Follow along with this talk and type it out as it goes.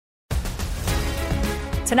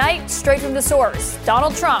Tonight, straight from the source,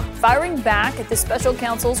 Donald Trump firing back at the special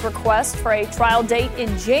counsel's request for a trial date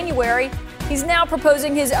in January. He's now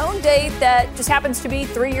proposing his own date that just happens to be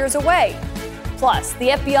 3 years away. Plus,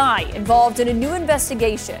 the FBI involved in a new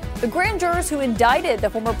investigation. The grand jurors who indicted the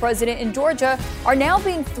former president in Georgia are now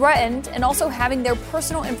being threatened and also having their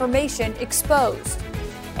personal information exposed.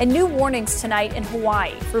 And new warnings tonight in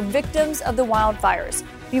Hawaii for victims of the wildfires.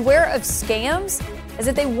 Beware of scams. As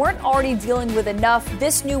if they weren't already dealing with enough,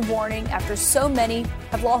 this new warning after so many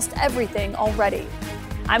have lost everything already.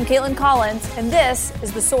 I'm Caitlin Collins, and this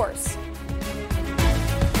is The Source.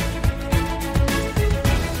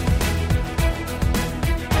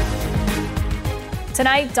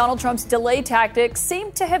 Tonight, Donald Trump's delay tactics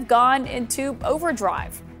seem to have gone into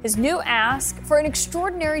overdrive. His new ask for an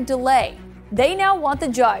extraordinary delay. They now want the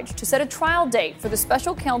judge to set a trial date for the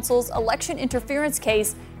special counsel's election interference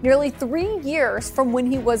case nearly 3 years from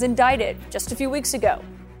when he was indicted just a few weeks ago.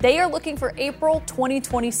 They are looking for April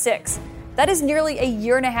 2026. That is nearly a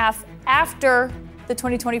year and a half after the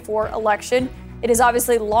 2024 election. It is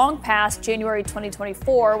obviously long past January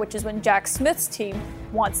 2024, which is when Jack Smith's team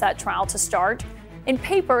wants that trial to start. In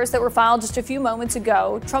papers that were filed just a few moments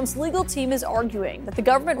ago, Trump's legal team is arguing that the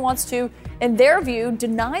government wants to, in their view,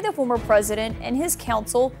 deny the former president and his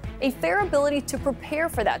counsel a fair ability to prepare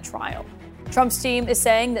for that trial. Trump's team is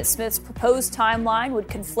saying that Smith's proposed timeline would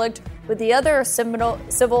conflict with the other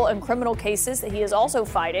civil and criminal cases that he is also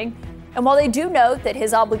fighting. And while they do note that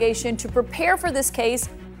his obligation to prepare for this case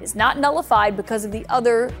is not nullified because of the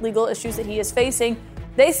other legal issues that he is facing,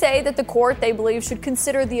 they say that the court, they believe, should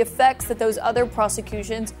consider the effects that those other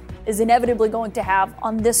prosecutions is inevitably going to have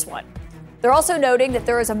on this one. They're also noting that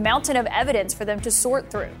there is a mountain of evidence for them to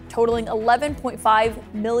sort through, totaling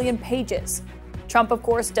 11.5 million pages. Trump, of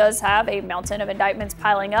course, does have a mountain of indictments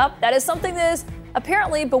piling up. That is something that is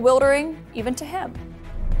apparently bewildering even to him.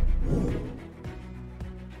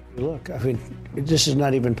 Look, I mean, this is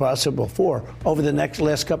not even possible for over the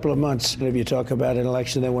last couple of months. If you talk about an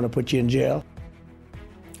election, they want to put you in jail.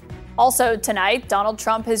 Also tonight, Donald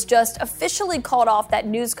Trump has just officially called off that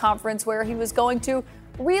news conference where he was going to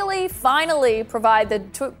really finally provide the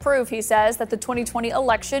proof, he says, that the 2020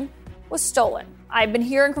 election was stolen. I've been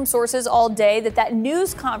hearing from sources all day that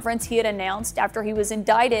news conference he had announced after he was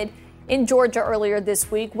indicted in Georgia earlier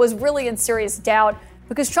this week was really in serious doubt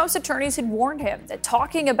because Trump's attorneys had warned him that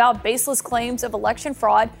talking about baseless claims of election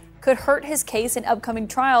fraud could hurt his case in upcoming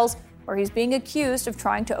trials where he's being accused of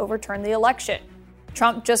trying to overturn the election.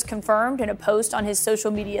 Trump just confirmed in a post on his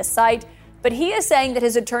social media site, but he is saying that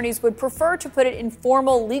his attorneys would prefer to put it in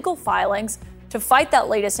formal legal filings to fight that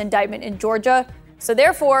latest indictment in Georgia. So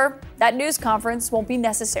therefore, that news conference won't be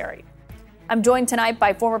necessary. I'm joined tonight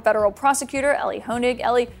by former federal prosecutor Ellie Honig.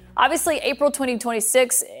 Ellie, obviously April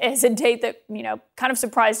 2026 is a date that, kind of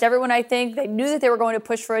surprised everyone, I think. They knew that they were going to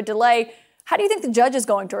push for a delay. How do you think the judge is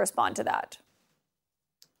going to respond to that?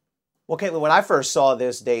 Well, Caitlin, when I first saw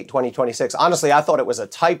this date, 2026, honestly, I thought it was a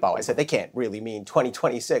typo. I said, they can't really mean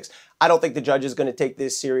 2026. I don't think the judge is going to take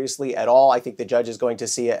this seriously at all. I think the judge is going to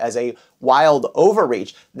see it as a wild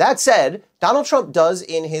overreach. That said, Donald Trump does,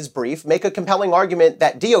 in his brief, make a compelling argument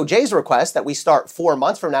that DOJ's request that we start 4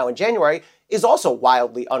 months from now in January is also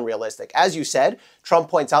wildly unrealistic. As you said, Trump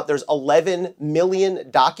points out there's 11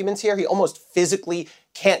 million documents here. He almost physically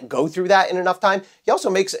can't go through that in enough time. He also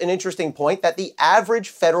makes an interesting point that the average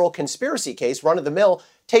federal conspiracy case, run of the mill,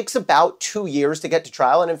 takes about 2 years to get to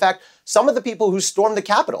trial. And in fact, some of the people who stormed the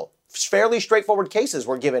Capitol, fairly straightforward cases,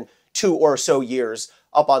 were given 2 or so years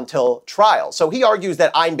up until trial. So he argues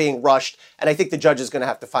that I'm being rushed, and I think the judge is going to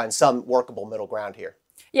have to find some workable middle ground here.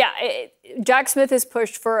 Yeah, Jack Smith has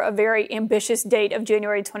pushed for a very ambitious date of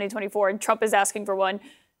January 2024, and Trump is asking for one,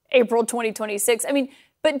 April 2026. I mean,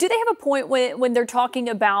 but do they have a point when they're talking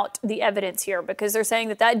about the evidence here? Because they're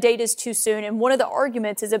saying that date is too soon, and one of the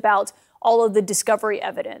arguments is about all of the discovery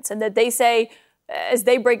evidence, and that they say, as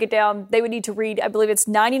they break it down, they would need to read, I believe it's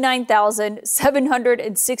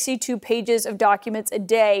 99,762 pages of documents a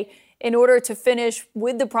day in order to finish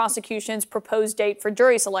with the prosecution's proposed date for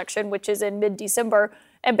jury selection, which is in mid-December.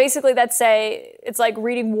 And basically it's like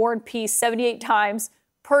reading War and Peace 78 times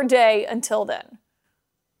per day until then.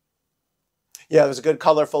 Yeah, it was a good,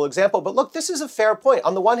 colorful example. But look, this is a fair point.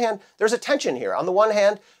 On the one hand, there's a tension here. On the one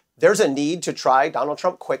hand, there's a need to try Donald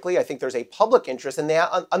Trump quickly. I think there's a public interest in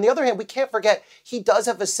that. On the other hand, we can't forget he does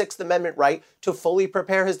have a Sixth Amendment right to fully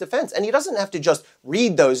prepare his defense. And he doesn't have to just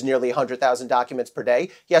read those nearly 100,000 documents per day.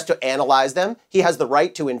 He has to analyze them. He has the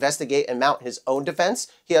right to investigate and mount his own defense.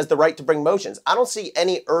 He has the right to bring motions. I don't see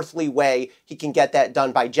any earthly way he can get that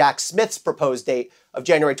done by Jack Smith's proposed date of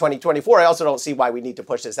January 2024. I also don't see why we need to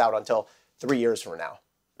push this out until 3 years from now.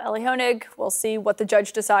 Ellie Honig, we'll see what the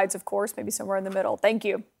judge decides, of course, maybe somewhere in the middle. Thank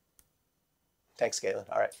you. Thanks, Caitlin.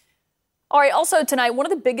 All right. All right, also tonight, one of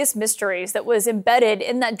the biggest mysteries that was embedded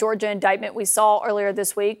in that Georgia indictment we saw earlier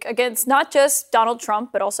this week against not just Donald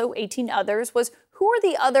Trump, but also 18 others was who are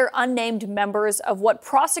the other unnamed members of what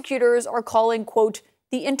prosecutors are calling, quote,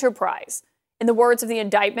 the enterprise. In the words of the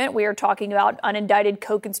indictment, we are talking about unindicted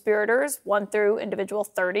co-conspirators, 1 through individual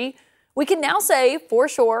 30. We can now say for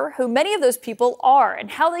sure who many of those people are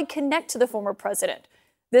and how they connect to the former president.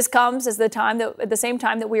 This comes at the same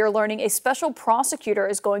time that we are learning a special prosecutor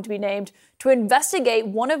is going to be named to investigate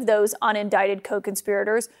one of those unindicted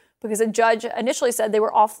co-conspirators because a judge initially said they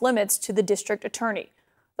were off limits to the district attorney.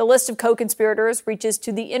 The list of co-conspirators reaches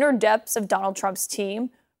to the inner depths of Donald Trump's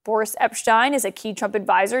team. Boris Epshteyn is a key Trump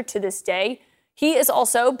advisor to this day. He is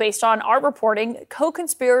also, based on our reporting,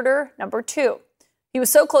 co-conspirator number 2. He was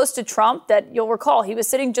so close to Trump that you'll recall he was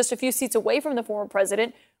sitting just a few seats away from the former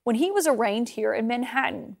president when he was arraigned here in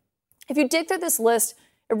Manhattan. If you dig through this list,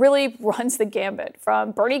 it really runs the gambit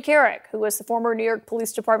from Bernie Kerik, who was the former New York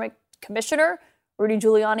Police Department commissioner, Rudy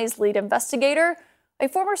Giuliani's lead investigator, a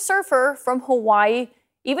former surfer from Hawaii,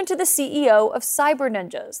 even to the CEO of Cyber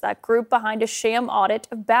Ninjas, that group behind a sham audit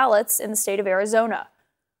of ballots in the state of Arizona.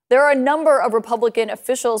 There are a number of Republican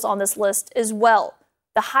officials on this list as well.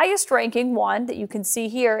 The highest ranking one that you can see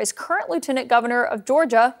here is current Lieutenant Governor of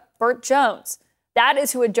Georgia, Burt Jones. That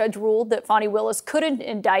is who a judge ruled that Fani Willis couldn't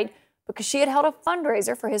indict because she had held a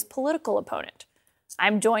fundraiser for his political opponent.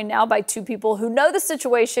 I'm joined now by 2 people who know the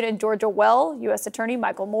situation in Georgia well, U.S. Attorney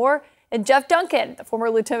Michael Moore and Jeff Duncan, the former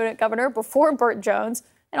lieutenant governor before Burt Jones,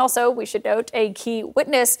 and also, we should note, a key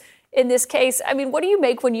witness in this case. I mean, what do you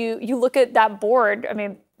make when you look at that board? I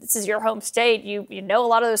mean, this is your home state. You know a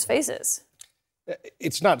lot of those faces.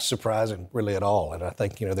 It's not surprising, really, at all. And I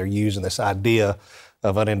think, they're using this idea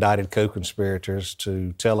of unindicted co-conspirators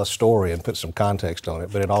to tell a story and put some context on it.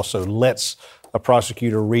 But it also lets a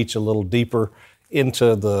prosecutor reach a little deeper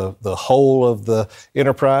into the whole of the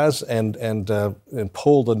enterprise and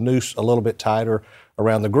pull the noose a little bit tighter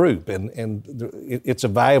around the group. And it's a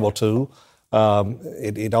valuable tool.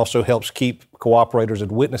 It also helps keep cooperators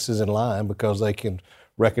and witnesses in line because they can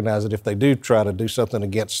recognize that if they do try to do something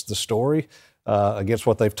against the story, against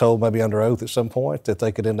what they've told maybe under oath at some point, that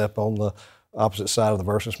they could end up on the opposite side of the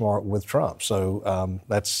versus mark with Trump. So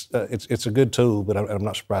it's a good tool, but I'm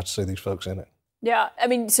not surprised to see these folks in it. Yeah, I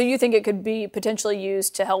mean, so you think it could be potentially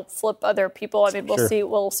used to help flip other people? I mean,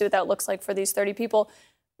 we'll see what that looks like for these 30 people.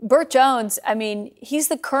 Burt Jones, I mean, he's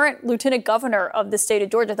the current lieutenant governor of the state of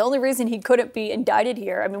Georgia. The only reason he couldn't be indicted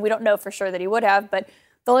here, I mean, we don't know for sure that he would have, but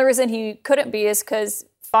the only reason he couldn't be is because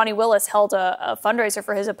Fani Willis held a fundraiser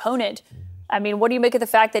for his opponent. I mean, what do you make of the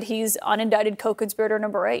fact that he's unindicted co-conspirator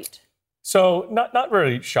number 8? So not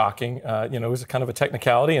very shocking. It was a kind of a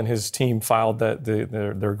technicality, and his team filed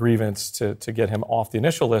their grievance to get him off the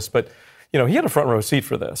initial list. But, he had a front row seat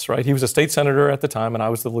for this, right? He was a state senator at the time, and I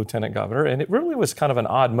was the lieutenant governor, and it really was kind of an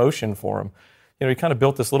odd motion for him. He kind of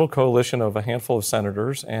built this little coalition of a handful of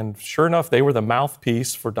senators, and sure enough, they were the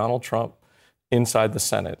mouthpiece for Donald Trump inside the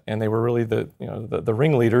Senate, and they were really the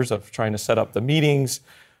ringleaders of trying to set up the meetings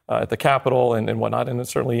at the Capitol and whatnot, and it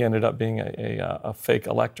certainly ended up being a fake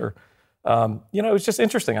elector. It was just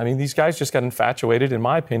interesting. I mean, these guys just got infatuated, in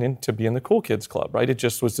my opinion, to be in the cool kids club, right? It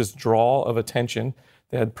just was this draw of attention.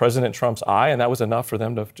 They had President Trump's eye, and that was enough for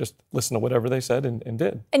them to just listen to whatever they said and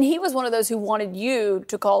did. And he was one of those who wanted you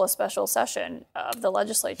to call a special session of the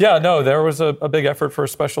legislature. Yeah, no, there was a big effort for a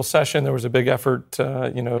special session. There was a big effort,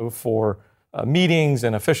 for meetings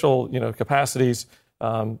and official, capacities.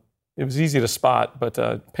 It was easy to spot,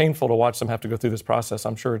 but painful to watch them have to go through this process.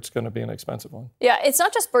 I'm sure it's going to be an expensive one. Yeah, it's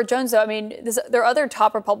not just Burt Jones, though. I mean, there are other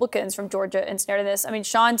top Republicans from Georgia ensnared in this. I mean,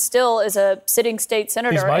 Sean Still is a sitting state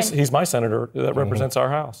senator. He's my senator that represents our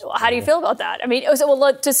House. How do you feel about that? I mean,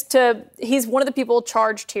 he's one of the people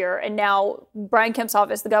charged here, and now Brian Kemp's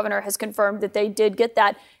office, the governor, has confirmed that they did get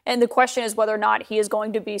that. And the question is whether or not he is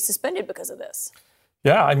going to be suspended because of this.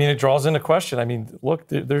 Yeah, I mean, it draws into question. I mean,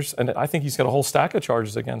 look, and I think he's got a whole stack of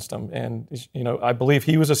charges against him. And, I believe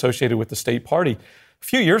he was associated with the state party. A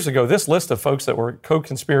few years ago, this list of folks that were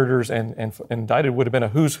co-conspirators and indicted would have been a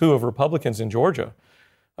who's who of Republicans in Georgia.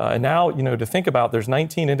 And now, to think about, there's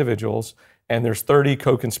 19 individuals and there's 30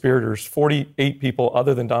 co-conspirators. 48 people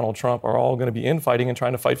other than Donald Trump are all going to be infighting and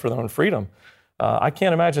trying to fight for their own freedom. I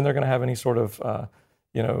can't imagine they're going to have any sort of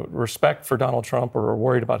respect for Donald Trump or are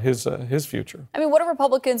worried about his future. I mean, what are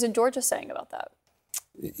Republicans in Georgia saying about that?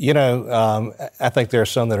 I think there are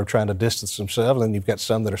some that are trying to distance themselves, and you've got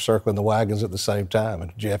some that are circling the wagons at the same time.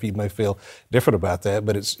 And Jeff, you may feel different about that,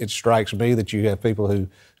 but it strikes me that you have people who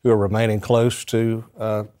are remaining close to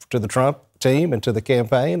the Trump team and to the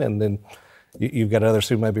campaign, and then you've got others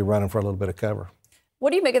who may be running for a little bit of cover. What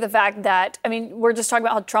do you make of the fact that, we're just talking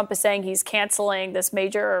about how Trump is saying he's canceling this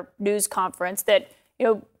major news conference that,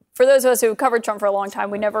 for those of us who covered Trump for a long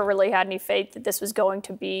time, we never really had any faith that this was going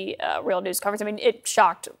to be a real news conference. It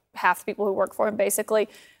shocked half the people who work for him, basically.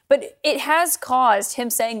 But it has caused him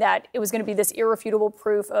saying that it was going to be this irrefutable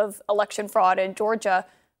proof of election fraud in Georgia.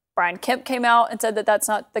 Brian Kemp came out and said that that's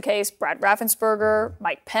not the case. Brad Raffensperger,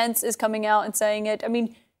 Mike Pence is coming out and saying it.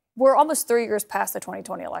 We're almost 3 years past the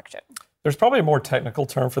 2020 election. There's probably a more technical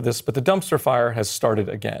term for this, but the dumpster fire has started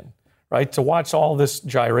again, right? To watch all this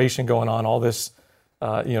gyration going on, all this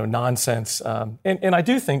nonsense. And I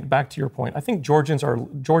do think, back to your point, I think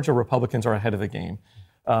Georgia Republicans are ahead of the game.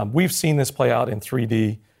 We've seen this play out in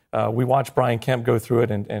 3D. We watched Brian Kemp go through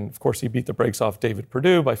it, and of course he beat the brakes off David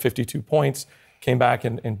Perdue by 52 points, came back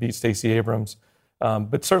and beat Stacey Abrams.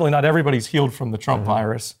 But certainly not everybody's healed from the Trump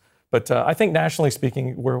virus. But I think nationally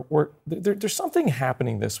speaking, there's something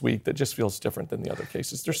happening this week that just feels different than the other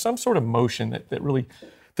cases. There's some sort of motion that really,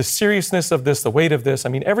 the seriousness of this, the weight of this.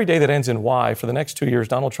 Every day that ends in Y, for the next 2 years,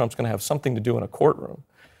 Donald Trump's going to have something to do in a courtroom.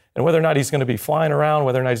 And whether or not he's going to be flying around,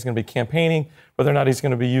 whether or not he's going to be campaigning, whether or not he's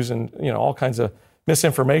going to be using all kinds of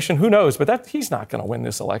misinformation, who knows? But he's not going to win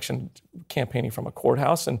this election campaigning from a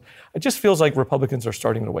courthouse. And it just feels like Republicans are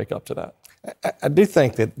starting to wake up to that. I do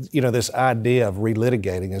think that, this idea of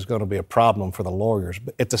relitigating is going to be a problem for the lawyers.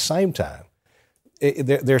 But at the same time,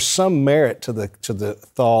 there's some merit to the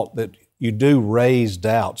thought that you do raise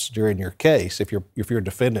doubts during your case if you're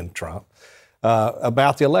defending Trump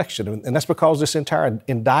about the election. And that's because this entire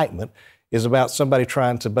indictment is about somebody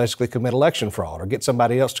trying to basically commit election fraud or get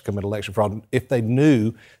somebody else to commit election fraud if they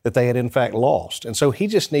knew that they had in fact lost. And so he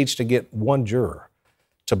just needs to get one juror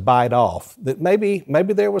to bite off that maybe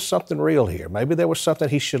there was something real here. Maybe there was something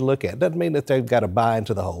he should look at. Doesn't mean that they've got to buy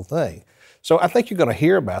into the whole thing. So I think you're going to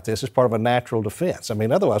hear about this as part of a natural defense.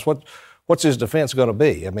 Otherwise, what's his defense going to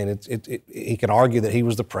be? He can argue that he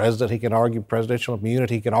was the president. He can argue presidential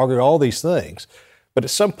immunity. He can argue all these things. But at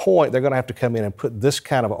some point, they're going to have to come in and put this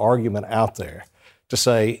kind of argument out there to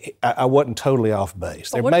say, I wasn't totally off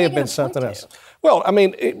base. There may have been something else. Well,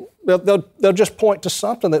 they'll just point to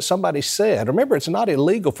something that somebody said. Remember, it's not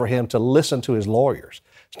illegal for him to listen to his lawyers.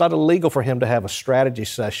 It's not illegal for him to have a strategy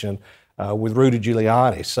session with Rudy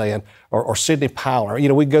Giuliani saying, or Sidney Powell.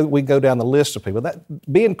 We go down the list of people. That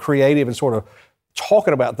being creative and sort of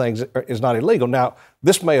talking about things is not illegal. Now,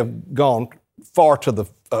 this may have gone far to the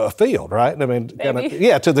field, right?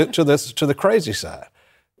 To the crazy side.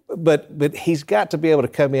 But he's got to be able to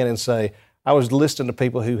come in and say, I was listening to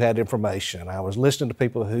people who had information. I was listening to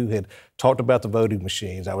people who had talked about the voting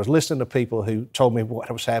machines. I was listening to people who told me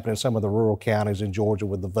what was happening in some of the rural counties in Georgia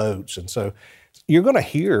with the votes. And so you're going to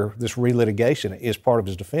hear this relitigation as part of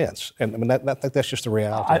his defense. And I think that's just the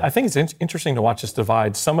reality. I think it's interesting to watch this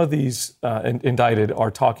divide. Some of these indicted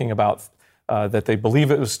are talking about that they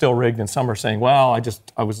believe it was still rigged, and some are saying, well,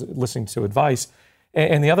 I was listening to advice.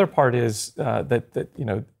 And the other part is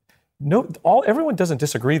everyone doesn't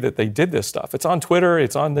disagree that they did this stuff. It's on Twitter,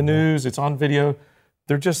 it's on the news, it's on video.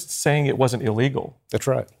 They're just saying it wasn't illegal. That's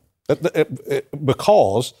right.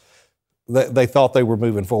 Because they thought they were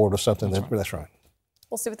moving forward with something. That's right.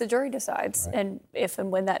 We'll see what the jury decides. Right. And if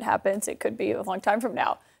and when that happens, it could be a long time from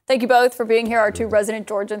now. Thank you both for being here, our two resident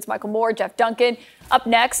Georgians, Michael Moore, Jeff Duncan. Up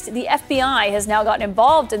next, the FBI has now gotten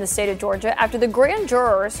involved in the state of Georgia after the grand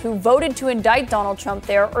jurors who voted to indict Donald Trump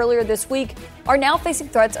there earlier this week are now facing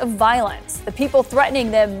threats of violence. The people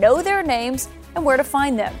threatening them know their names and where to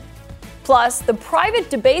find them. Plus, the private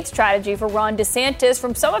debate strategy for Ron DeSantis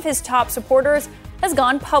from some of his top supporters has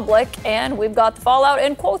gone public, and we've got the fallout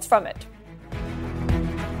and quotes from it.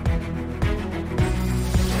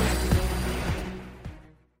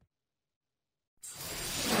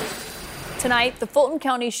 Tonight, the Fulton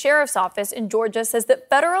County Sheriff's Office in Georgia says that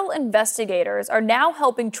federal investigators are now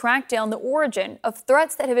helping track down the origin of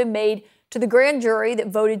threats that have been made to the grand jury that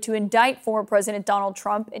voted to indict former President Donald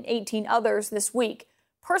Trump and 18 others this week.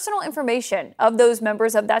 Personal information of those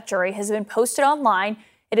members of that jury has been posted online.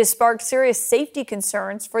 It has sparked serious safety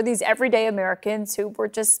concerns for these everyday Americans who were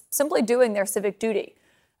just simply doing their civic duty.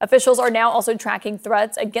 Officials are now also tracking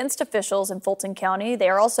threats against officials in Fulton County. They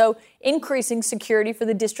are also increasing security for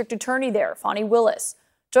the district attorney there, Fonnie Willis.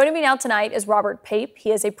 Joining me now tonight is Robert Pape.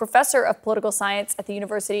 He is a professor of political science at the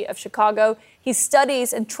University of Chicago. He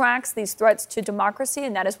studies and tracks these threats to democracy,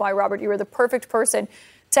 and that is why, Robert, you are the perfect person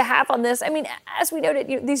to have on this? I mean, as we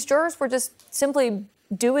noted, these jurors were just simply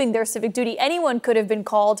doing their civic duty. Anyone could have been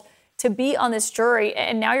called to be on this jury.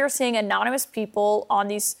 And now you're seeing anonymous people on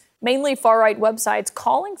these mainly far-right websites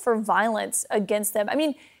calling for violence against them. I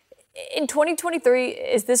mean, in 2023,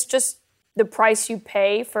 is this just the price you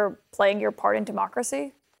pay for playing your part in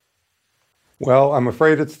democracy? Well, I'm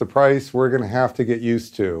afraid it's the price we're going to have to get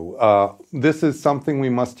used to. This is something we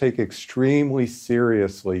must take extremely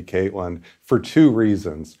seriously, Caitlin, for two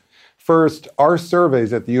reasons. First, our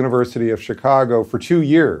surveys at the University of Chicago for 2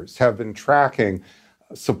 years have been tracking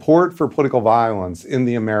support for political violence in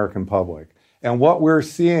the American public. And what we're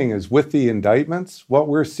seeing is with the indictments, what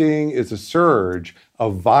we're seeing is a surge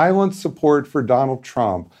of violent support for Donald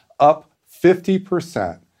Trump, up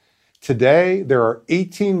 50%. Today, there are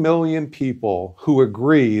 18 million people who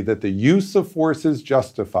agree that the use of force is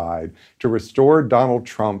justified to restore Donald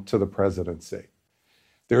Trump to the presidency.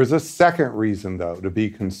 There's a second reason, though, to be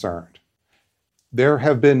concerned. There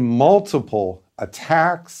have been multiple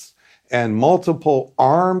attacks and multiple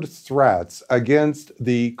armed threats against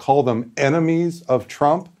call them enemies of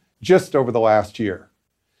Trump, just over the last year.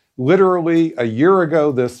 Literally a year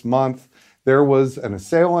ago this month, there was an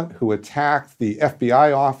assailant who attacked the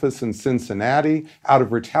FBI office in Cincinnati out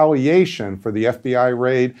of retaliation for the FBI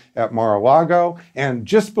raid at Mar-a-Lago. And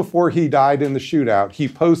just before he died in the shootout, he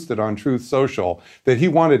posted on Truth Social that he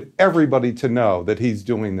wanted everybody to know that he's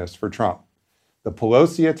doing this for Trump. The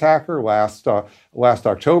Pelosi attacker last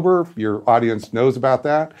October, your audience knows about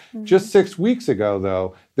that. Mm-hmm. Just 6 weeks ago,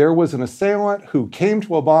 though, there was an assailant who came to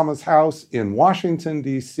Obama's house in Washington,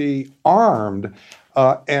 D.C., armed,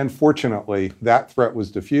 and fortunately, that threat was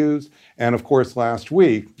diffused. And of course, last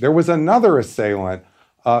week, there was another assailant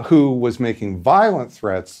who was making violent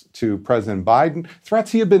threats to President Biden,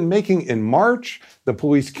 threats he had been making in March. The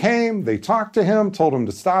police came, they talked to him, told him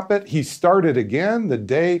to stop it. He started again the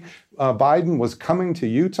day Biden was coming to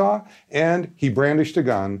Utah, and he brandished a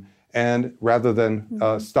gun, and rather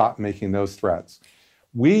than stop making those threats.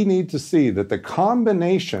 We need to see that the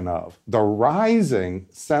combination of the rising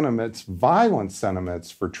sentiments, violent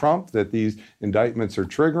sentiments for Trump that these indictments are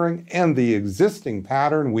triggering, and the existing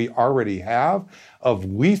pattern we already have of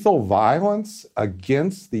lethal violence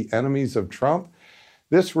against the enemies of Trump,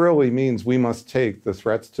 this really means we must take the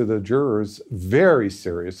threats to the jurors very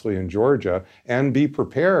seriously in Georgia and be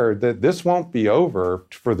prepared that this won't be over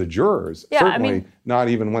for the jurors, certainly not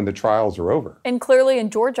even when the trials are over. And clearly in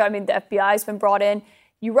Georgia, the FBI has been brought in.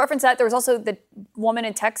 You referenced that. There was also the woman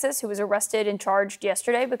in Texas who was arrested and charged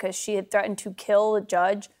yesterday because she had threatened to kill a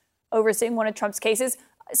judge overseeing one of Trump's cases.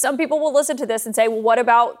 Some people will listen to this and say, well, what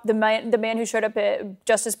about the man who showed up at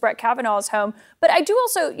Justice Brett Kavanaugh's home? But I do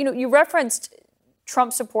also, you referenced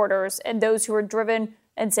Trump supporters and those who are driven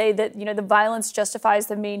and say that, the violence justifies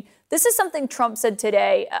the mean. This is something Trump said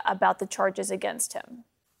today about the charges against him.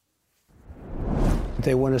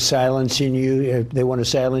 They want to silence you. They want to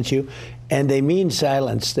silence you. And they mean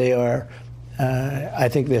silence. They are, I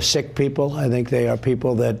think they're sick people. I think they are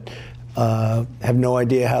people that have no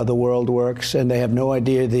idea how the world works, and they have no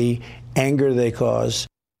idea the anger they cause.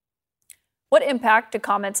 What impact do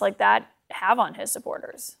comments like that have on his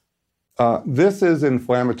supporters? This is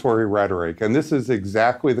inflammatory rhetoric, and this is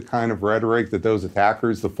exactly the kind of rhetoric that those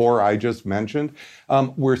attackers, the four I just mentioned,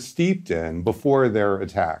 were steeped in before their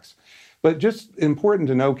attacks. But just important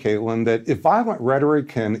to know, Caitlin, that if violent rhetoric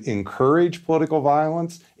can encourage political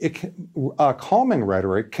violence, calming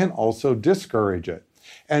rhetoric can also discourage it.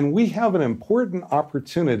 And we have an important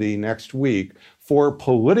opportunity next week for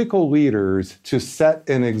political leaders to set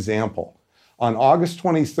an example. On August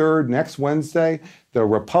 23rd, next Wednesday, the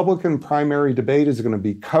Republican primary debate is going to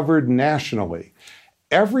be covered nationally.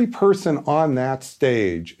 Every person on that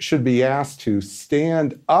stage should be asked to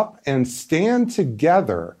stand up and stand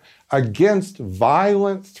together against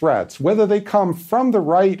violent threats, whether they come from the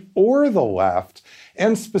right or the left,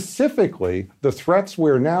 and specifically the threats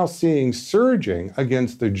we're now seeing surging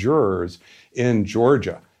against the jurors in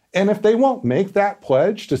Georgia. And if they won't make that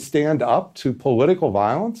pledge to stand up to political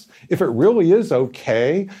violence, if it really is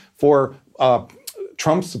okay for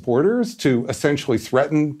Trump supporters to essentially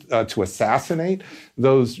threaten to assassinate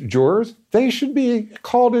those jurors, they should be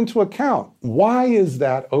called into account. Why is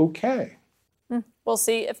that okay? We'll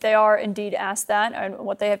see if they are indeed asked that and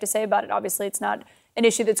what they have to say about it. Obviously, it's not an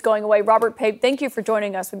issue that's going away. Robert Pape, thank you for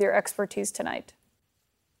joining us with your expertise tonight.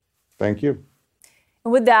 Thank you.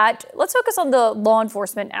 And with that, let's focus on the law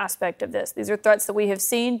enforcement aspect of this. These are threats that we have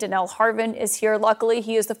seen. Danelle Harvin is here. Luckily,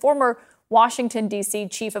 he is the former Washington, D.C.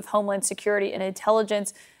 Chief of Homeland Security and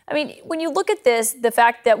Intelligence. I mean, when you look at this, the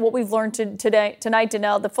fact that what we've learned tonight,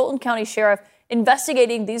 Danelle, the Fulton County Sheriff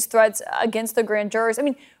investigating these threats against the grand jurors, I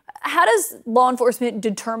mean, how does law enforcement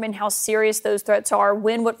determine how serious those threats are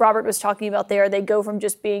when what Robert was talking about there, they go from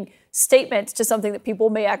just being statements to something that people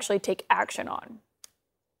may actually take action on?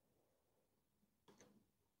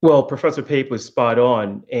 Well, Professor Pape was spot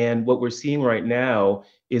on. And what we're seeing right now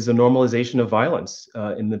is a normalization of violence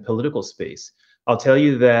in the political space. I'll tell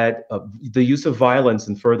you that the use of violence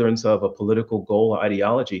in furtherance of a political goal or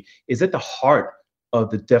ideology is at the heart of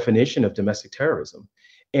the definition of domestic terrorism.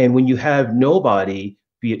 And when you have nobody,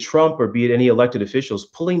 be it Trump or be it any elected officials,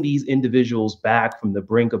 pulling these individuals back from the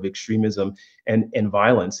brink of extremism and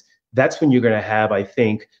violence, that's when you're going to have, I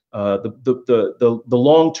think, the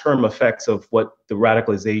long-term effects of what the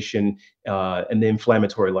radicalization and the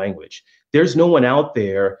inflammatory language. There's no one out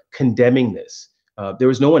there condemning this. There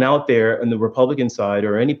was no one out there on the Republican side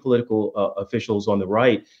or any political officials on the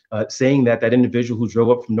right saying that that individual who drove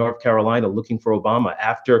up from North Carolina looking for Obama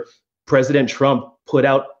after President Trump put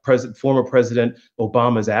out former President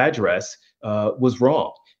Obama's address was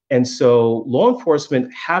wrong. And so law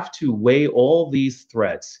enforcement have to weigh all these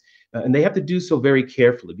threats, and they have to do so very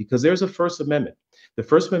carefully because there's a First Amendment. The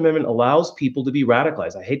First Amendment allows people to be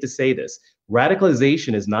radicalized. I hate to say this.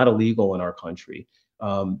 Radicalization is not illegal in our country.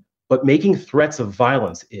 But making threats of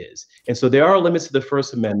violence is. And so there are limits to the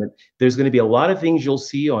First Amendment. There's going to be a lot of things you'll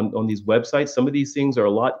see on these websites. Some of these things are a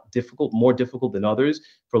lot difficult, more difficult than others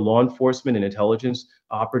for law enforcement and intelligence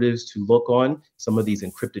operatives to look on. Some of these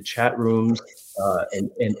encrypted chat rooms and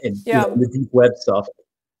the deep web stuff.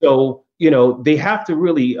 So, they have to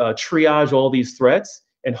really triage all these threats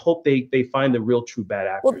and hope they find the real true bad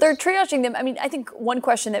actors. Well, they're triaging them. I mean, I think one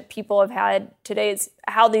question that people have had today is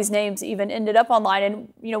how these names even ended up online.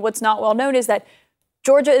 And, what's not well known is that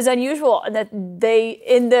Georgia is unusual and that they,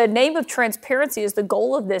 in the name of transparency is the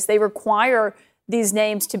goal of this, they require these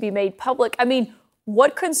names to be made public. I mean,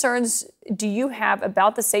 what concerns do you have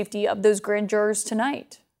about the safety of those grand jurors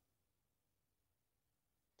tonight?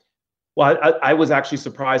 Well, I was actually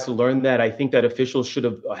surprised to learn that. I think that officials should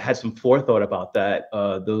have had some forethought about that.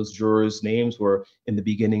 Those jurors' names were in the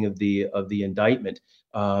beginning of the indictment.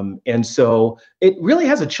 And so it really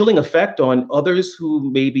has a chilling effect on others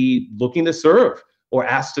who may be looking to serve or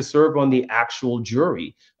asked to serve on the actual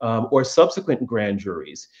jury or subsequent grand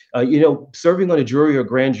juries. Serving on a jury or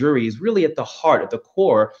grand jury is really at the heart, at the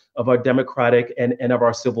core of our democratic and of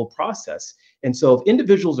our civil process. And so if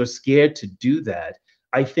individuals are scared to do that,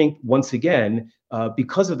 I think, once again,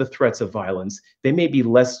 because of the threats of violence, they may be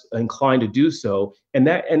less inclined to do so. And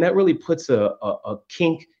that really puts a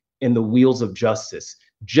kink in the wheels of justice.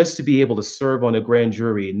 Just to be able to serve on a grand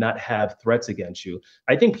jury and not have threats against you,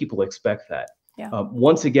 I think people expect that. Yeah.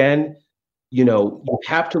 Once again, you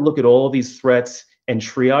have to look at all of these threats and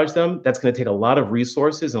triage them. That's going to take a lot of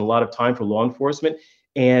resources and a lot of time for law enforcement.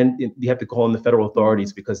 And you have to call in the federal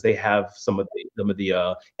authorities because they have some of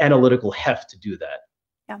the analytical heft to do that.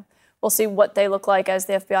 Yeah, we'll see what they look like as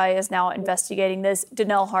the FBI is now investigating this.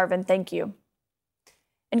 Danelle Harvin, thank you.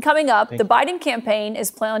 And coming up, the Biden campaign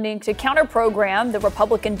is planning to counter-program the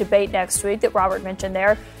Republican debate next week that Robert mentioned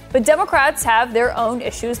there. But Democrats have their own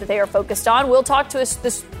issues that they are focused on. We'll talk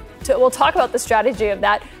about the strategy of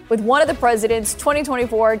that with one of the president's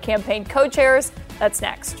 2024 campaign co-chairs. That's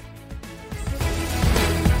next.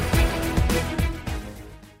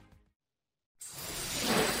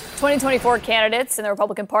 "2024 candidates in the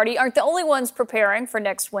Republican Party aren't the only ones preparing for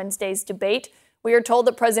next Wednesday's debate. We are told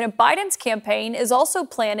that President Biden's campaign is also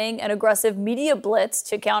planning an aggressive media blitz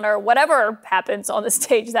to counter whatever happens on the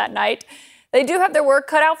stage that night. They do have their work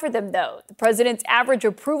cut out for them, though. The president's average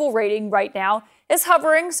approval rating right now is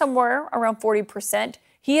hovering somewhere around 40%.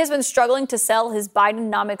 He has been struggling to sell his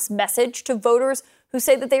Bidenomics message to voters who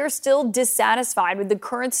say that they are still dissatisfied with the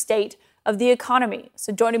current state of the economy.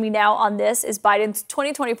 So joining me now on this is Biden's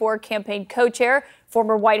 2024 campaign co-chair,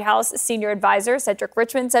 former White House senior advisor, Cedric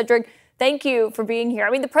Richmond. Cedric, thank you for being here.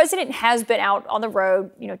 I mean, the president has been out on the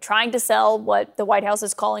road, trying to sell what the White House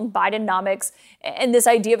is calling Bidenomics and this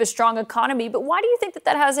idea of a strong economy. But why do you think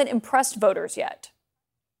that hasn't impressed voters yet?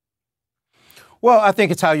 Well, I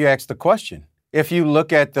think it's how you ask the question. If you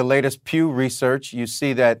look at the latest Pew research, you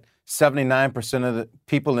see that 79% of the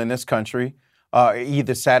people in this country are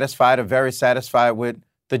either satisfied or very satisfied with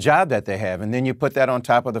the job that they have. And then you put that on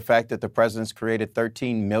top of the fact that the president's created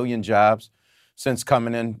 13 million jobs since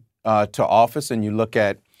coming in to office, and you look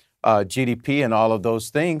at GDP and all of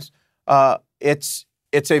those things, it's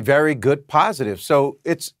a very good positive. So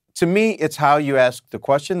to me, it's how you ask the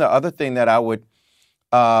question. The other thing that I would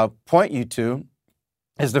point you to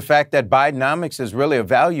is the fact that Bidenomics is really a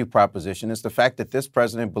value proposition. It's the fact that this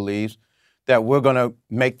president believes that we're going to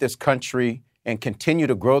make this country and continue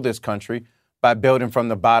to grow this country by building from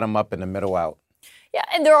the bottom up and the middle out. Yeah,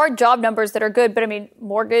 and there are job numbers that are good, but I mean,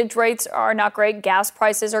 mortgage rates are not great. Gas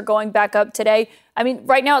prices are going back up today. I mean,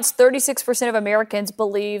 right now it's 36% of Americans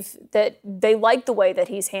believe that they like the way that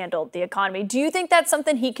he's handled the economy. Do you think that's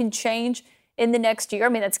something he can change in the next year? I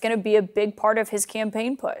mean, that's going to be a big part of his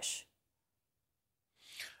campaign push.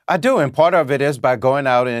 I do, and part of it is by going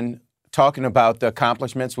out and talking about the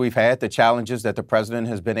accomplishments we've had, the challenges that the president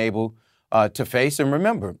has been able to face. And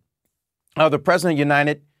remember, the president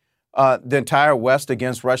united the entire West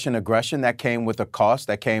against Russian aggression. That came with a cost.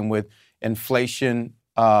 That came with inflation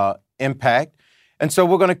impact. And so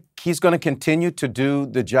he's going to continue to do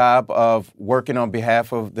the job of working on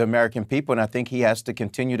behalf of the American people. And I think he has to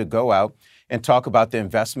continue to go out and talk about the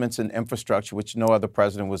investments in infrastructure, which no other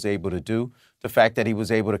president was able to do. The fact that he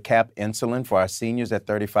was able to cap insulin for our seniors at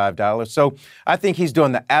 $35. So I think he's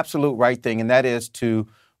doing the absolute right thing, and that is to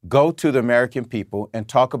go to the American people and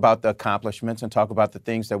talk about the accomplishments and talk about the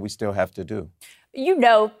things that we still have to do. You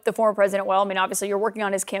know the former president well. I mean, obviously, you're working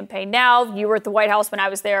on his campaign now. You were at the White House when I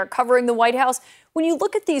was there covering the White House. When you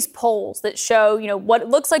look at these polls that show, what it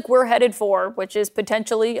looks like we're headed for, which is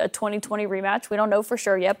potentially a 2020 rematch. We don't know for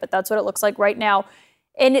sure yet, but that's what it looks like right now.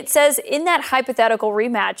 And it says in that hypothetical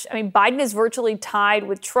rematch, I mean, Biden is virtually tied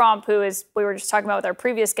with Trump, who is, we were just talking about with our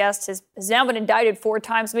previous guest, has now been indicted 4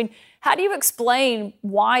 times. I mean, how do you explain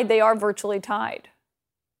why they are virtually tied?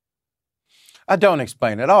 I don't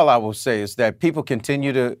explain it. All I will say is that people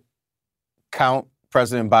continue to count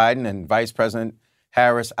President Biden and Vice President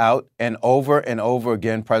Harris out. And over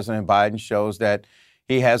again, President Biden shows that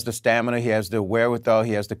he has the stamina, he has the wherewithal,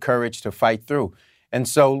 he has the courage to fight through. And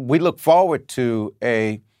so we look forward to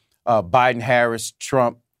a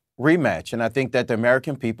Biden-Harris-Trump rematch. And I think that the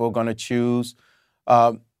American people are going to choose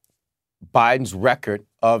Biden's record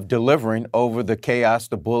of delivering over the chaos,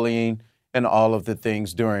 the bullying, and all of the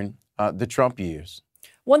things during the Trump years.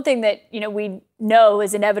 One thing that, we know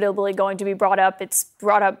is inevitably going to be brought up, it's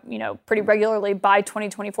brought up, pretty regularly by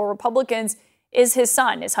 2024 Republicans, is his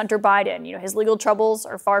son, is Hunter Biden. His legal troubles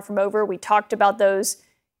are far from over. We talked about those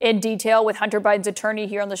in detail with Hunter Biden's attorney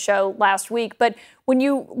here on the show last week. But when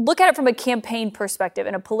you look at it from a campaign perspective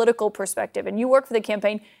and a political perspective, and you work for the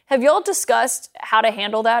campaign, have you all discussed how to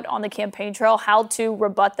handle that on the campaign trail, how to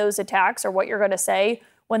rebut those attacks or what you're going to say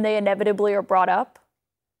when they inevitably are brought up?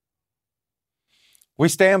 We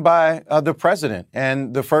stand by the president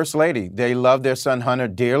and the first lady. They love their son Hunter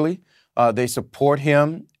dearly. They support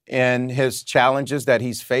him in his challenges that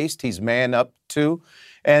he's faced, he's manned up to.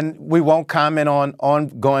 And we won't comment on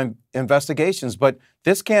ongoing investigations. But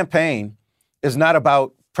this campaign is not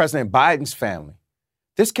about President Biden's family.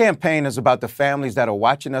 This campaign is about the families that are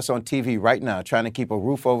watching us on TV right now, trying to keep a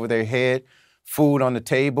roof over their head, food on the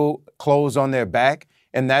table, clothes on their back.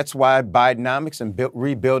 And that's why Bidenomics and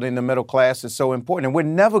rebuilding the middle class is so important. And we're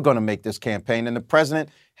never going to make this campaign. And the president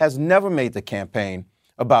has never made the campaign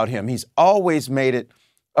about him. He's always made it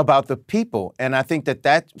about the people. And I think that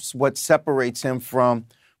that's what separates him from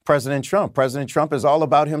President Trump. President Trump is all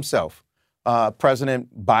about himself.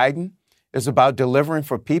 President Biden is about delivering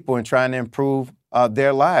for people and trying to improve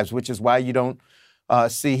their lives, which is why you don't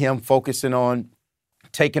see him focusing on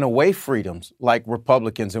taking away freedoms like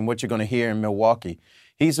Republicans and what you're going to hear in Milwaukee.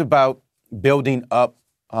 He's about building up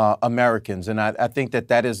Americans. And I think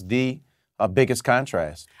that is the biggest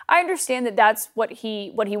contrast. I understand that that's what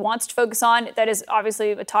he wants to focus on. That is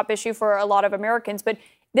obviously a top issue for a lot of Americans, but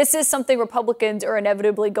this is something Republicans are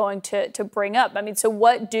inevitably going to bring up. I mean, so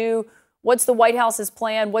what's the White House's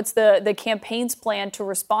plan? What's the campaign's plan to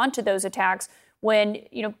respond to those attacks when,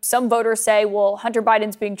 some voters say, well, Hunter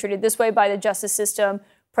Biden's being treated this way by the justice system.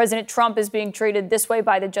 President Trump is being treated this way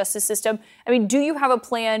by the justice system. I mean, do you have a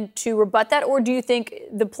plan to rebut that, or do you think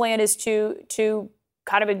the plan is to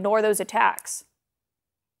kind of ignore those attacks?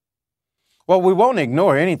 Well, we won't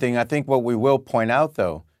ignore anything. I think what we will point out,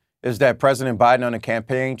 though, is that President Biden on the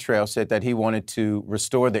campaign trail said that he wanted to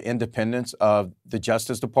restore the independence of the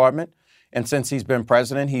Justice Department. And since he's been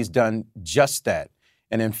president, he's done just that.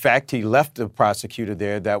 And in fact, he left the prosecutor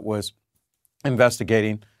there that was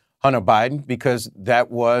investigating Hunter Biden because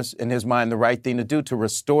that was, in his mind, the right thing to do, to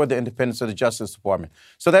restore the independence of the Justice Department.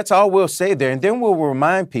 So that's all we'll say there. And then we'll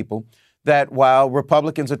remind people that while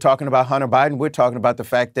Republicans are talking about Hunter Biden, we're talking about the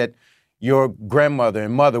fact that your grandmother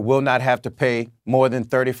and mother will not have to pay more than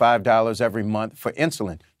 $35 every month for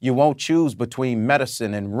insulin. You won't choose between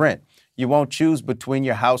medicine and rent. You won't choose between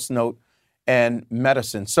your house note and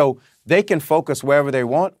medicine. So they can focus wherever they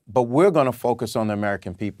want, but we're going to focus on the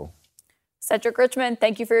American people. Cedric Richmond,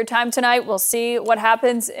 thank you for your time tonight. We'll see what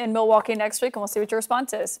happens in Milwaukee next week, and we'll see what your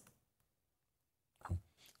response is.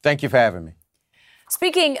 Thank you for having me.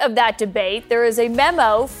 Speaking of that debate, there is a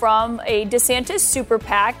memo from a DeSantis super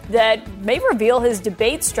PAC that may reveal his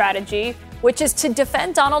debate strategy, which is to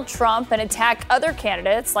defend Donald Trump and attack other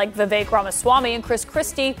candidates like Vivek Ramaswamy and Chris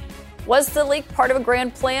Christie. Was the leak part of a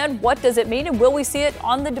grand plan? What does it mean? And will we see it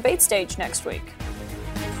on the debate stage next week?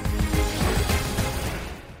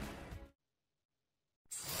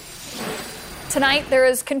 Tonight, there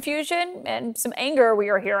is confusion and some anger we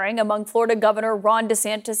are hearing among Florida Governor Ron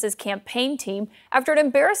DeSantis' campaign team after an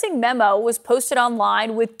embarrassing memo was posted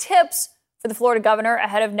online with tips for the Florida governor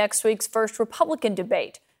ahead of next week's first Republican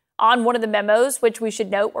debate. On one of the memos, which we should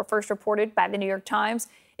note were first reported by the New York Times,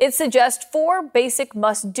 it suggests 4 basic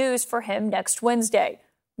must-dos for him next Wednesday.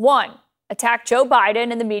 1, attack Joe Biden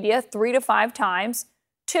in the media 3 to 5 times.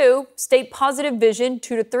 2, state positive vision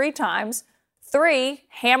 2 to 3 times. 3,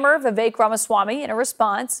 hammer Vivek Ramaswamy in a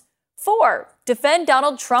response. 4, defend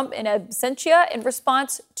Donald Trump in absentia in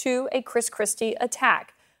response to a Chris Christie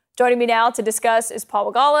attack. Joining me now to discuss is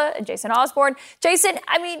Paul Wagala and Jason Osborne. Jason,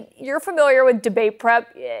 I mean, you're familiar with debate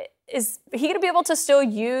prep. Is he going to be able to still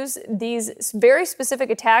use these very specific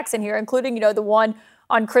attacks in here, including, the one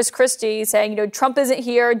on Chris Christie saying, Trump isn't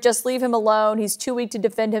here, just leave him alone. He's too weak to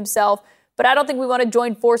defend himself. But I don't think we want to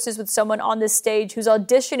join forces with someone on this stage who's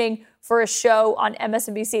auditioning for a show on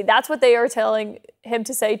MSNBC. That's what they are telling him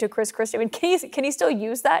to say to Chris Christie. I mean, can he still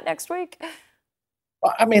use that next week?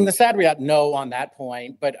 Well, I mean, the sad reality, no on that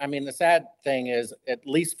point. But I mean, the sad thing is, at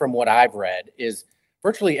least from what I've read, is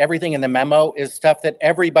virtually everything in the memo is stuff that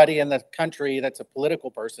everybody in the country that's a political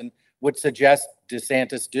person would suggest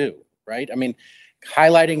DeSantis do, right? I mean,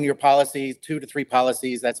 highlighting your policies, 2 to 3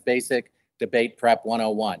 policies, that's basic debate prep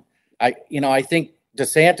 101. I think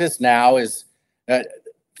DeSantis now is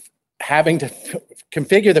having to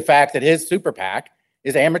configure the fact that his super PAC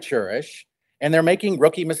is amateurish and they're making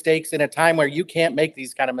rookie mistakes in a time where you can't make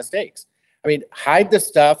these kind of mistakes. I mean, hide the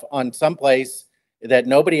stuff on some place that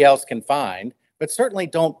nobody else can find, but certainly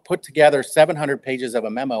don't put together 700 pages of a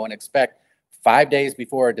memo and expect 5 days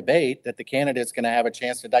before a debate that the candidate's going to have a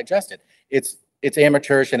chance to digest it. It's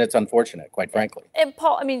amateurish and it's unfortunate, quite frankly. And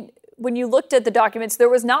Paul, I mean, when you looked at the documents, there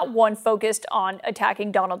was not one focused on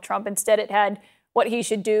attacking Donald Trump. Instead, it had what he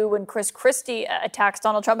should do when Chris Christie attacks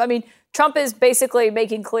Donald Trump. I mean, Trump is basically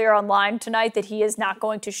making clear online tonight that he is not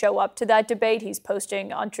going to show up to that debate. He's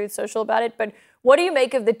posting on Truth Social about it. But what do you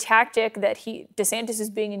make of the tactic that DeSantis is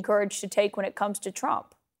being encouraged to take when it comes to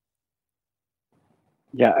Trump?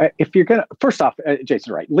 Yeah, if you're going to, first off,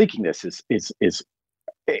 Jason's right. Leaking this is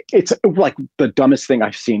it's like the dumbest thing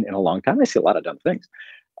I've seen in a long time. I see a lot of dumb things.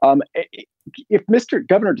 If Mr.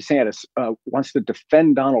 Governor DeSantis wants to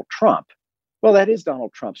defend Donald Trump, well, that is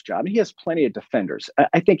Donald Trump's job. He has plenty of defenders.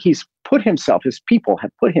 I think his people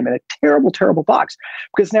have put him in a terrible, terrible box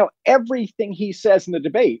because now everything he says in the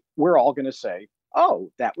debate, we're all going to say,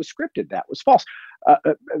 oh, that was scripted. That was false.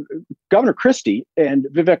 Governor Christie and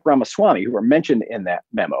Vivek Ramaswamy, who were mentioned in that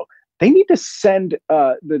memo, they need to send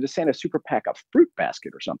the DeSantis super PAC a fruit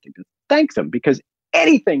basket or something to thank them because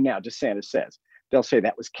anything now DeSantis says, they'll say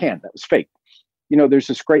that was canned, that was fake. There's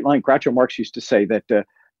this great line Groucho Marx used to say that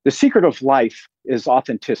the secret of life is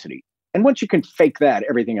authenticity. And once you can fake that,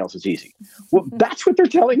 everything else is easy. Well, that's what they're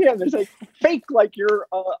telling him. They're saying, fake like you're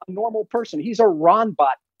a normal person. He's a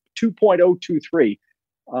Ronbot 2.023.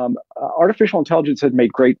 Artificial intelligence has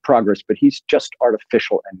made great progress, but he's just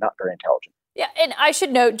artificial and not very intelligent. Yeah, and I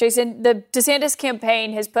should note, Jason, the DeSantis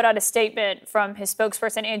campaign has put out a statement from his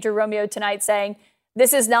spokesperson, Andrew Romeo, tonight saying,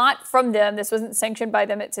 this is not from them. This wasn't sanctioned by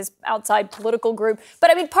them. It's his outside political group. But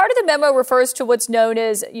I mean, part of the memo refers to what's known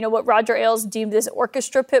as, what Roger Ailes deemed this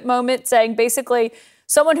orchestra pit moment, saying basically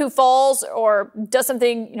someone who falls or does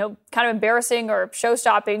something, kind of embarrassing or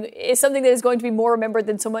show-stopping is something that is going to be more remembered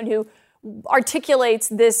than someone who articulates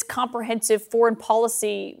this comprehensive foreign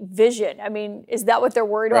policy vision. I mean, is that what they're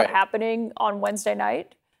worried about happening on Wednesday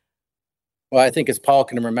night? Well, I think as Paul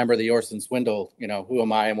can remember the Orson Swindle, who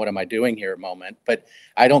am I and what am I doing here moment. But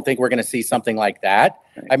I don't think we're going to see something like that.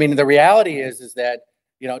 Right. I mean, the reality is that,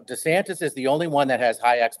 DeSantis is the only one that has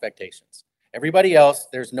high expectations. Everybody else,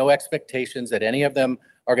 there's no expectations that any of them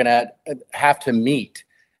are going to have to meet.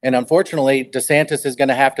 And unfortunately, DeSantis is going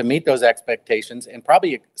to have to meet those expectations and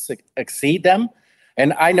probably exceed them.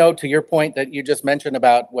 And I know to your point that you just mentioned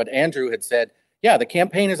about what Andrew had said, yeah, the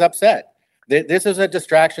campaign is upset. This is a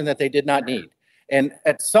distraction that they did not need. And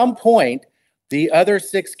at some point, the other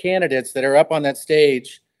 6 candidates that are up on that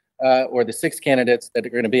stage, or the 6 candidates that are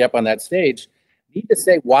going to be up on that stage, need to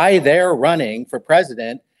say why they're running for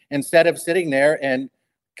president instead of sitting there and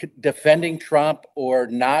defending Trump or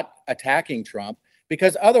not attacking Trump,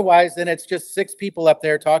 because otherwise then it's just 6 people up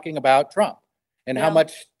there talking about Trump and how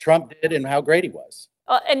much Trump did and how great he was.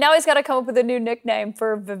 And now he's got to come up with a new nickname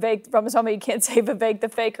for Vivek Ramaswamy. You can't say Vivek the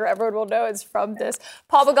Faker. Everyone will know it's from this.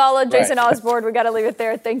 Paul Begala, Jason Osborne, we got to leave it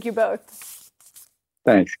there. Thank you both.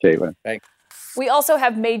 Thanks, Caitlin. Thanks. We also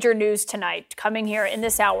have major news tonight coming here in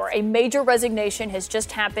this hour. A major resignation has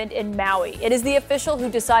just happened in Maui. It is the official who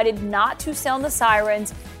decided not to sound the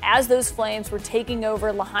sirens as those flames were taking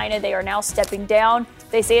over Lahaina. They are now stepping down.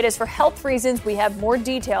 They say it is for health reasons. We have more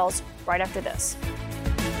details right after this.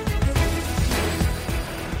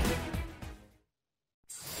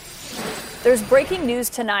 There's breaking news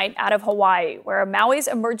tonight out of Hawaii, where Maui's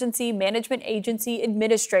Emergency Management Agency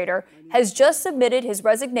administrator has just submitted his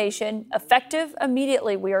resignation, effective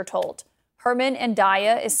immediately, we are told. Herman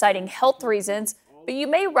Andaya is citing health reasons, but you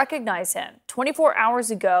may recognize him. 24 hours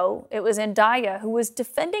ago, it was Andaya who was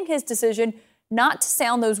defending his decision not to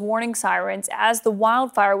sound those warning sirens as the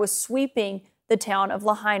wildfire was sweeping the town of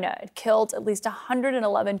Lahaina. It killed at least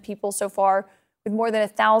 111 people so far, with more than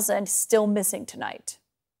 1,000 still missing tonight.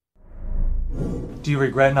 Do you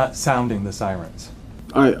regret not sounding the sirens?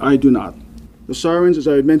 I do not. The sirens, as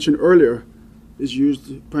I mentioned earlier, is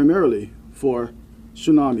used primarily for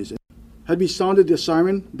tsunamis. Had we sounded the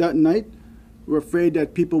siren that night, we're afraid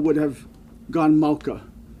that people would have gone Mauka.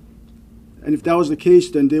 And if that was the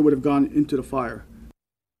case, then they would have gone into the fire.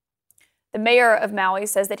 The mayor of Maui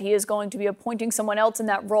says that he is going to be appointing someone else in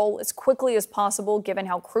that role as quickly as possible, given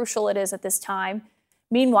how crucial it is at this time.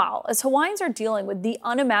 Meanwhile, as Hawaiians are dealing with the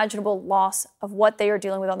unimaginable loss of what they are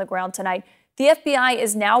dealing with on the ground tonight, the FBI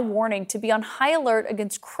is now warning to be on high alert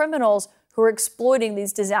against criminals who are exploiting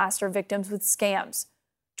these disaster victims with scams.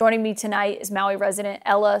 Joining me tonight is Maui resident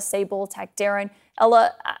Ella Sable Takdaran.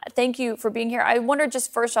 Ella, thank you for being here. I wonder,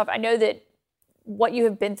 just first off, I know that what you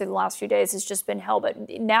have been through the last few days has just been hell, but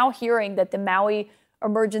now hearing that the Maui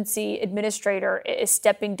emergency administrator is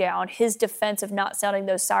stepping down, his defense of not sounding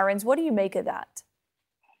those sirens, what do you make of that?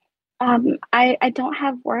 I don't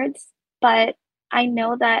have words, but I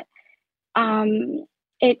know that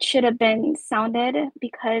it should have been sounded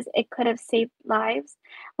because it could have saved lives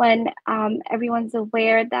when everyone's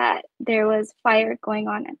aware that there was fire going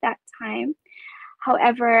on at that time.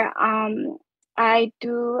 However, I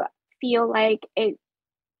do feel like the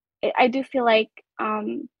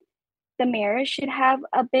mayor should have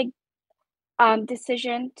a big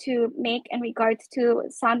decision to make in regards to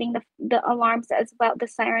sounding the alarms as well, the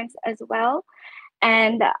sirens as well.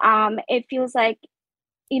 And it feels like,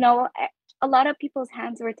 a lot of people's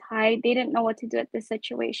hands were tied. They didn't know what to do at this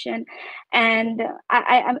situation. And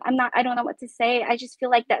I don't know what to say. I just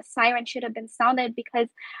feel like that siren should have been sounded because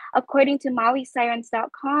according to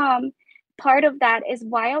MauiSirens.com, part of that is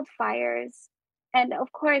wildfires. And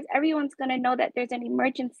of course, everyone's going to know that there's an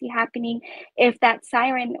emergency happening if that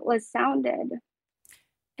siren was sounded.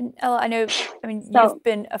 And Ella, you've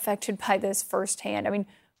been affected by this firsthand.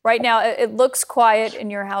 Right now, it looks quiet in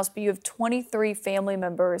your house, but you have 23 family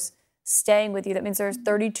members staying with you. That means there's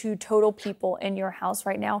 32 total people in your house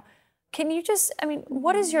right now. Can you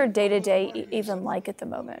what is your day-to-day even like at the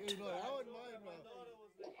moment?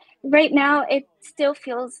 Right now, it still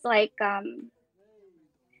feels like,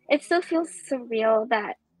 it still feels surreal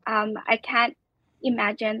that I can't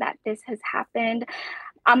imagine that this has happened.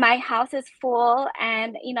 My house is full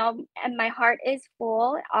and my heart is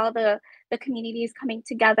full. All the community is coming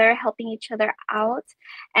together, helping each other out.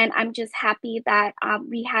 And I'm just happy that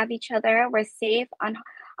we have each other. We're safe,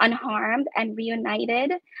 unharmed and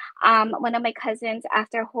reunited. One of my cousins,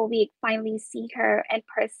 after a whole week, finally see her in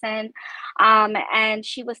person. And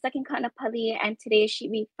she was stuck in Kaanapali, and today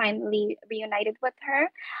we finally reunited with her.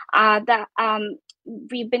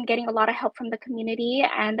 We've been getting a lot of help from the community,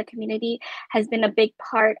 and the community has been a big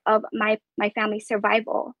part of my family's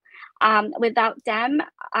survival. Without them,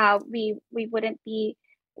 we wouldn't be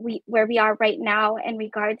where we are right now in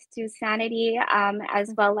regards to sanity,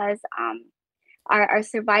 as well as our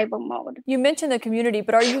survival mode. You mentioned the community,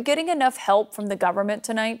 but are you getting enough help from the government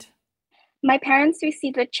tonight? My parents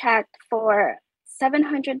received a check for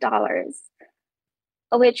 $700,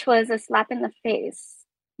 which was a slap in the face.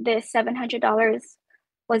 This $700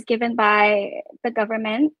 was given by the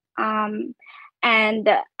government. And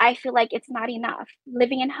I feel like it's not enough.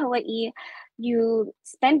 Living in Hawaii, you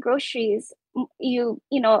spend groceries,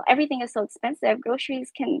 everything is so expensive. Groceries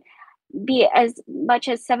can be as much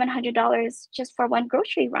as $700 just for one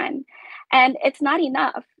grocery run. And it's not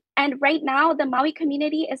enough. And right now, the Maui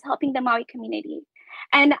community is helping the Maui community.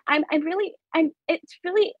 And it's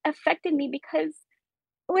really affected me because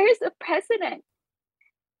where's the president?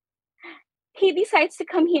 he decides to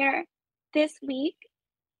come here this week,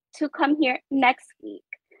 to come here next week.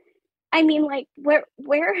 I mean, like, where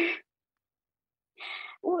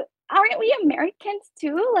aren't we Americans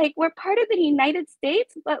too? Like, we're part of the United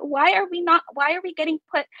States, but why are we getting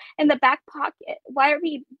put in the back pocket? Why are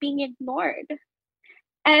we being ignored?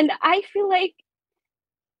 And I feel like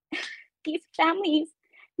these families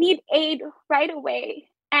need aid right away,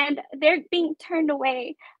 and they're being turned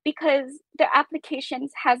away because their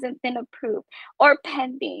applications hasn't been approved or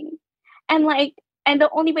pending. And the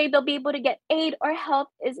only way they'll be able to get aid or help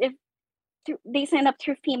is if they sign up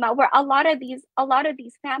through FEMA, where a lot of these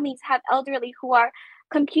families have elderly who are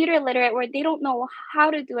computer literate, where they don't know how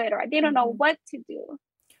to do it or they don't know what to do.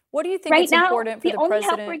 What do you think it's important for the president? The only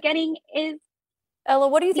help we're getting is Ella,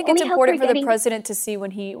 what do you think it's important for the president to see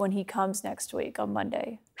when he comes next week on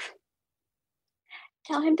Monday?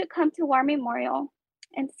 Tell him to come to War Memorial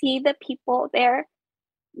and see the people there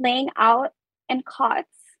laying out in cots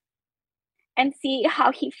and see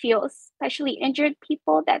how he feels, especially injured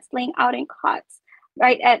people that's laying out in cots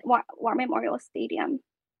right at War Memorial Stadium.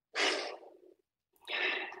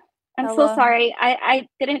 I'm Ella. so sorry. I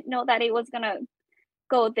didn't know that it was going to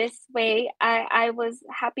go this way. I was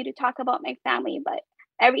happy to talk about my family, but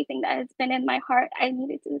everything that has been in my heart, I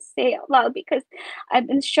needed to say out loud because I've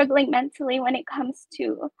been struggling mentally when it comes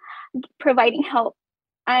to providing help.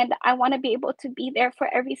 And I want to be able to be there for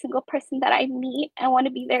every single person that I meet. I want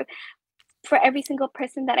to be there for every single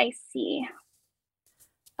person that I see.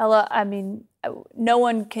 Ella, I mean, no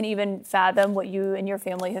one can even fathom what you and your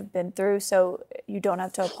family have been through, so you don't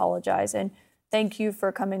have to apologize. And thank you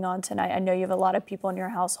for coming on tonight. I know you have a lot of people in your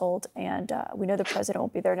household, and we know the president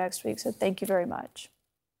won't be there next week, so thank you very much.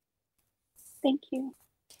 Thank you.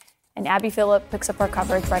 And Abby Phillip picks up our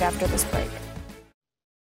coverage right after this break.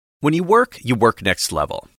 When you work next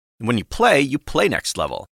level. And when you play next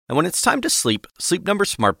level. And when it's time to sleep, Sleep Number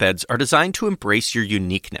smart beds are designed to embrace your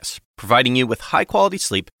uniqueness, providing you with high-quality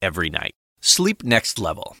sleep every night. Sleep next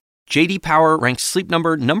level. J.D. Power ranks Sleep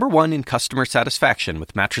Number #1 in customer satisfaction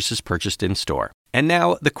with mattresses purchased in-store. And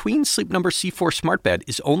now, the Queen Sleep Number C4 smart bed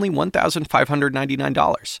is only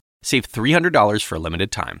 $1,599. Save $300 for a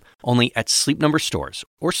limited time, only at Sleep Number stores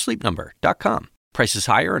or sleepnumber.com. Prices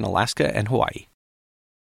higher in Alaska and Hawaii.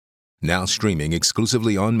 Now streaming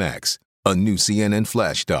exclusively on Max, a new CNN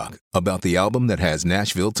flash doc about the album that has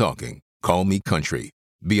Nashville talking, Call Me Country.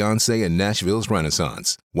 Beyoncé and Nashville's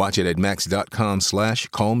Renaissance. Watch it at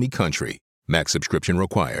max.com/callmecountry. Max subscription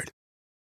required.